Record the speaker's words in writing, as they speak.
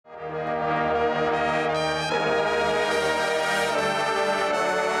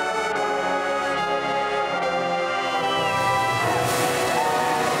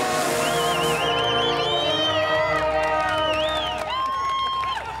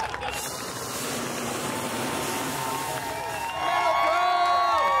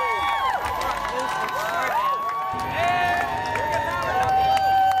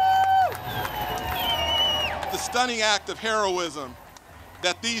stunning act of heroism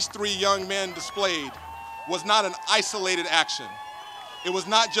that these three young men displayed was not an isolated action. It was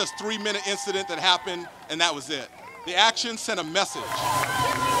not just a 3-minute incident that happened and that was it. The action sent a message. Thank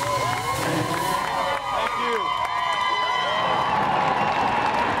you.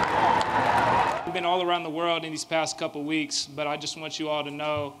 We've been all around the world in these past couple weeks, but I just want you all to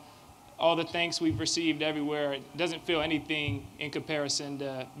know all the thanks we've received everywhere. It doesn't feel anything in comparison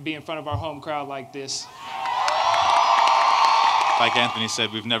to be in front of our home crowd like this. Like Anthony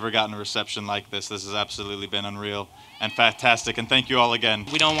said, we've never gotten a reception like this. This has absolutely been unreal and fantastic, and thank you all again.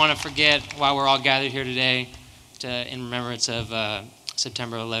 We don't want to forget why we're all gathered here today in remembrance of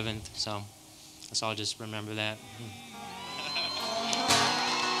September 11th, so let's all just remember that.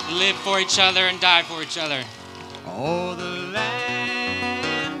 Live for each other and die for each other. Oh, the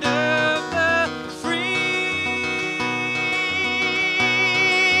land of the free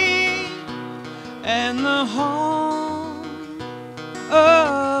and the home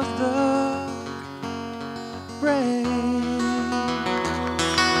of the brave.